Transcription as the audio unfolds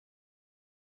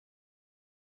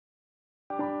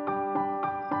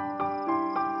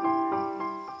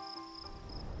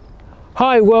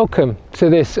Hi, welcome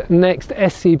to this next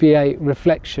SCBA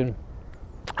reflection.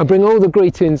 I bring all the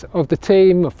greetings of the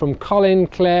team from Colin,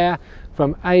 Claire,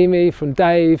 from Amy, from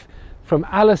Dave, from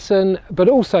Alison, but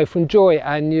also from Joy,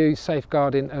 our new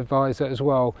safeguarding advisor as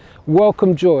well.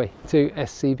 Welcome, Joy, to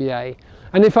SCBA.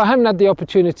 And if I haven't had the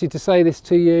opportunity to say this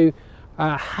to you,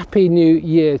 Happy New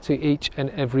Year to each and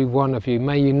every one of you.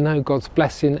 May you know God's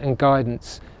blessing and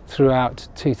guidance throughout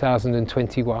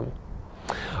 2021.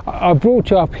 I brought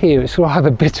you up here. It's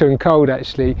rather bitter and cold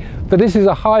actually, but this is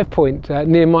a high point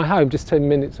near my home, just 10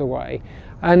 minutes away,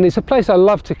 and it's a place I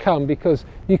love to come because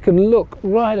you can look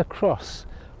right across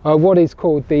what is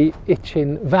called the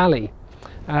Itchen Valley.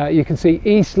 You can see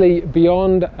eastly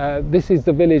beyond. This is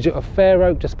the village of Fair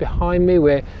Oak just behind me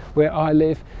where I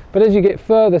live, but as you get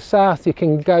further south you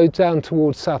can go down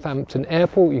towards Southampton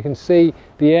Airport. You can see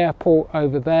the airport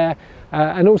over there,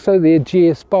 and also the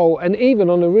Aegeus Bowl, and even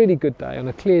on a really good day, on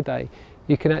a clear day,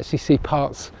 you can actually see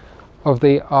parts of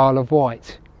the Isle of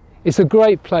Wight. It's a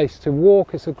great place to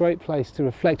walk, it's a great place to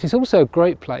reflect, it's also a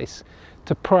great place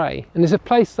to pray, and it's a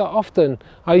place that often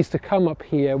I used to come up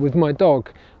here with my dog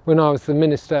when I was the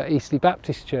minister at Eastleigh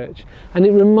Baptist Church, and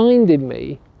it reminded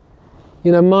me,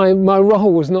 you know, my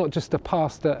role was not just to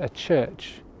pastor a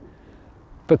church,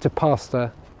 but to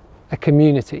pastor a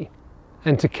community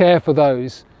and to care for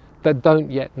those that don't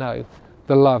yet know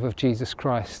the love of Jesus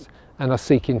Christ and are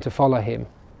seeking to follow him.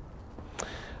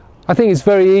 I think it's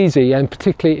very easy, and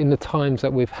particularly in the times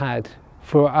that we've had,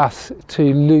 for us to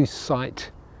lose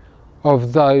sight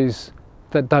of those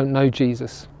that don't know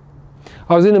Jesus.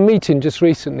 I was in a meeting just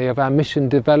recently of our mission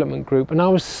development group, and I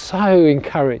was so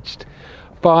encouraged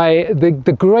by the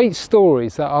great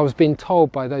stories that I was being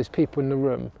told by those people in the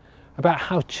room about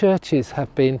how churches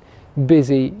have been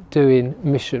busy doing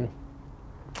mission.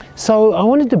 So I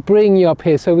wanted to bring you up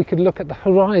here so we could look at the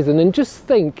horizon and just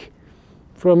think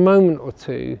for a moment or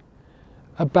two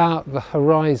about the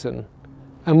horizon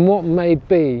and what may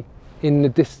be in the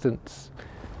distance.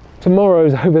 Tomorrow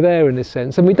is over there in a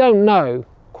sense, and we don't know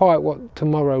quite what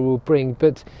tomorrow will bring,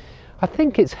 but I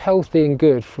think it's healthy and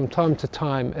good from time to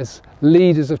time as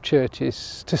leaders of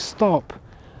churches to stop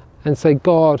and say,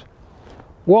 God,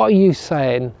 what are you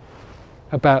saying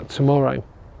about tomorrow?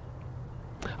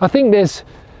 I think there's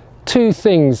two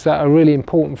things that are really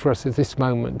important for us at this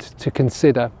moment to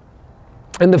consider.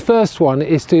 And the first one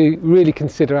is to really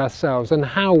consider ourselves and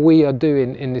how we are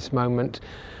doing in this moment,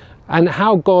 and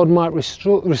how God might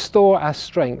restore our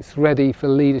strength ready for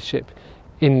leadership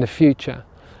in the future.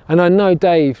 And I know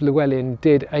Dave Llewellyn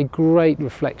did a great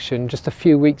reflection just a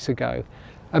few weeks ago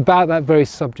about that very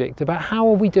subject, about how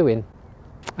are we doing.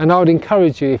 And I would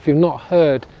encourage you, if you've not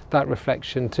heard that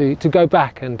reflection, to go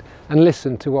back and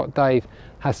listen to what Dave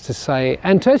has to say,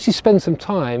 and to actually spend some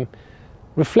time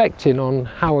reflecting on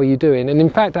how are you doing. And in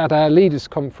fact, at our leaders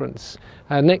conference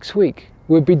next week,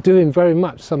 we'll be doing very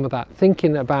much some of that,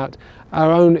 thinking about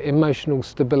our own emotional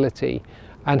stability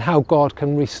and how God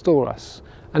can restore us.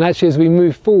 And actually, as we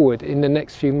move forward in the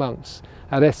next few months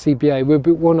at SCBA, we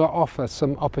want to offer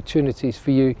some opportunities for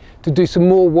you to do some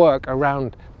more work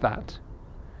around that.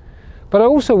 But I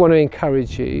also want to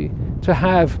encourage you to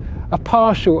have a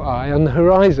partial eye on the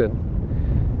horizon.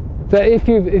 That if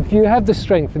you have the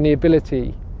strength and the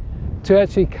ability to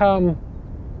actually come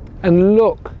and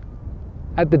look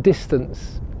at the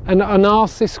distance and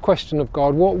ask this question of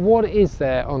God, what is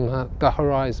there on the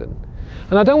horizon?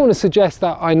 And I don't want to suggest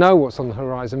that I know what's on the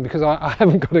horizon, because I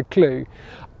haven't got a clue,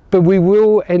 but we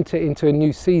will enter into a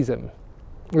new season.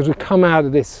 As we come out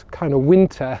of this kind of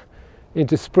winter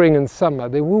into spring and summer,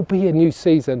 there will be a new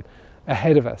season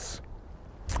ahead of us.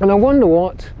 And I wonder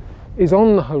what is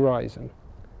on the horizon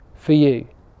for you.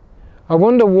 I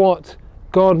wonder what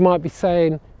God might be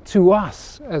saying to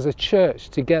us as a church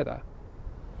together.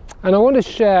 And I want to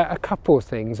share a couple of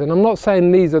things, and I'm not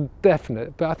saying these are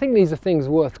definite, but I think these are things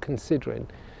worth considering,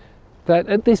 that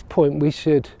at this point we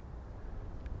should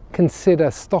consider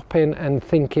stopping and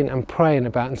thinking and praying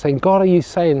about and saying, God, are you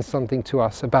saying something to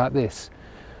us about this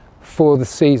for the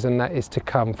season that is to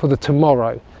come, for the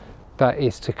tomorrow that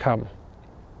is to come?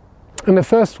 And the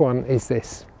first one is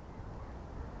this: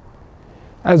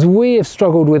 as we have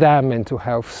struggled with our mental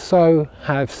health, so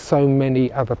have so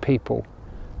many other people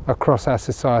across our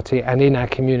society and in our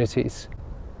communities.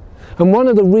 And one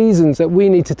of the reasons that we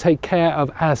need to take care of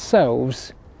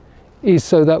ourselves is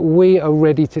so that we are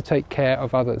ready to take care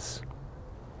of others.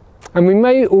 And we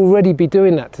may already be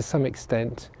doing that to some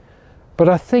extent, but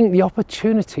I think the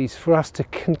opportunities for us to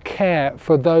care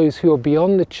for those who are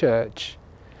beyond the church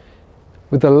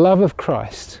with the love of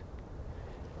Christ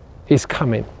is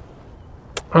coming.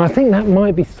 And I think that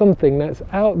might be something that's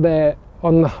out there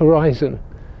on the horizon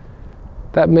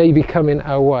that may be coming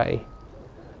our way.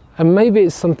 And maybe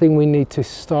it's something we need to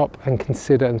stop and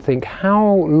consider and think,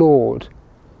 how, Lord,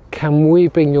 can we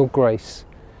bring your grace?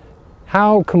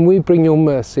 How can we bring your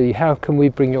mercy? How can we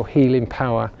bring your healing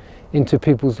power into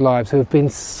people's lives who have been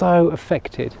so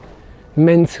affected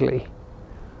mentally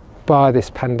by this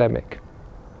pandemic?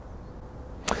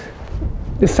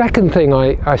 The second thing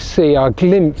I see, I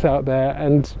glimpse out there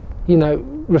and,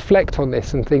 reflect on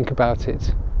this and think about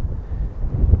it,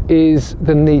 is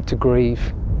the need to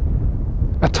grieve.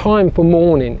 A time for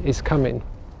mourning is coming.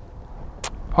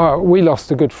 We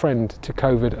lost a good friend to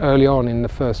COVID early on in the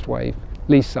first wave,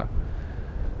 Lisa.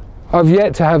 I've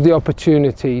yet to have the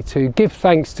opportunity to give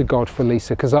thanks to God for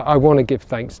Lisa, because I want to give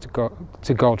thanks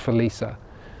to God for Lisa,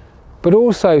 but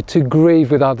also to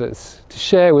grieve with others, to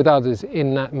share with others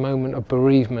in that moment of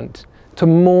bereavement, to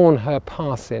mourn her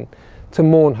passing, to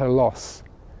mourn her loss.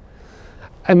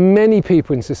 And many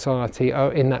people in society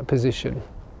are in that position.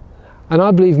 And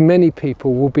I believe many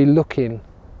people will be looking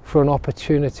for an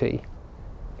opportunity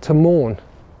to mourn,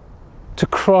 to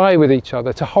cry with each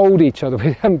other, to hold each other.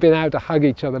 We haven't been able to hug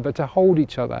each other, but to hold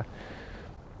each other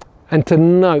and to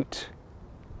note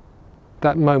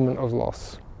that moment of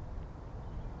loss.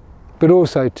 But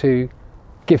also to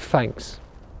give thanks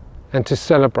and to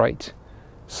celebrate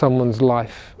someone's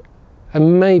life.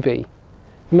 And maybe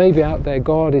out there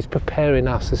God is preparing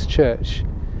us as church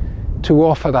to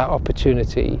offer that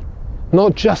opportunity,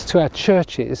 not just to our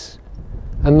churches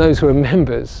and those who are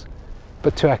members,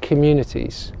 but to our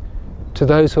communities, to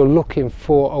those who are looking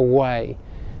for a way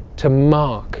to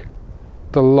mark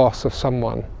the loss of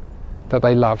someone that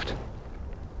they loved.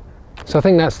 So I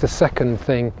think that's the second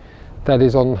thing that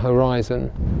is on the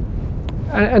horizon.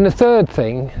 And the third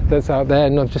thing that's out there,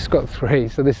 and I've just got 3,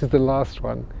 so this is the last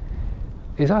one,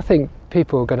 is I think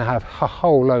people are going to have a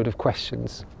whole load of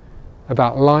questions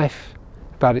about life,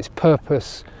 about its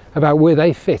purpose, about where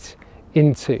they fit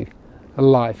into a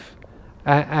life,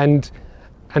 and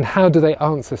how do they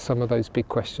answer some of those big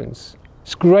questions.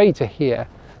 It's great to hear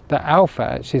that Alpha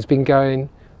actually has been going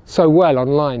so well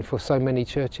online for so many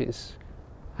churches.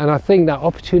 And I think that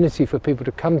opportunity for people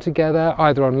to come together,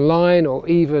 either online or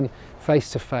even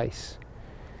face to face,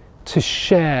 to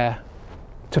share,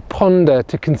 to ponder,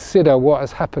 to consider what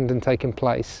has happened and taken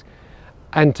place,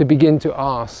 and to begin to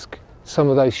ask some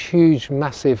of those huge,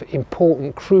 massive,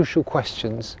 important, crucial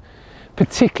questions,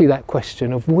 particularly that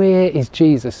question of where is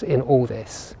Jesus in all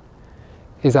this,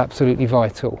 is absolutely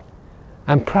vital.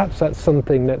 And perhaps that's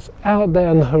something that's out there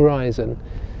on the horizon,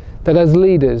 that as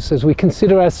leaders, as we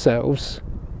consider ourselves,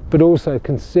 but also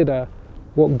consider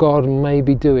what God may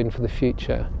be doing for the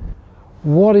future,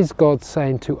 what is God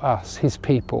saying to us, his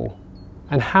people,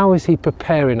 and how is he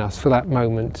preparing us for that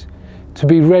moment to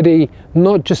be ready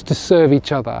not just to serve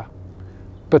each other,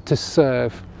 but to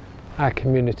serve our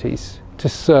communities, to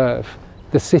serve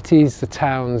the cities, the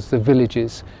towns, the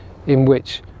villages in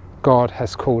which God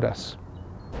has called us.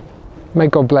 May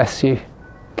God bless you,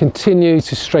 continue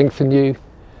to strengthen you,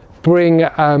 bring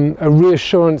a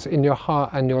reassurance in your heart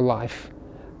and your life,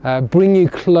 bring you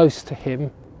close to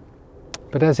him.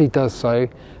 But as he does so,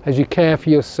 as you care for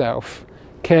yourself,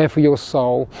 care for your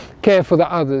soul, care for the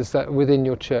others that are within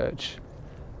your church,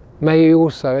 may he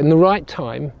also, in the right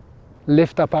time,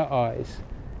 lift up our eyes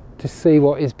to see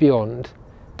what is beyond,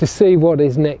 to see what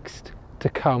is next to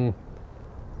come.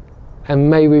 And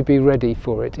may we be ready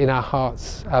for it in our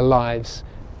hearts, our lives,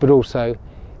 but also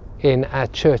in our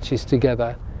churches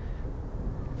together.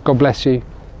 God bless you,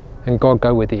 and God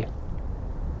go with you.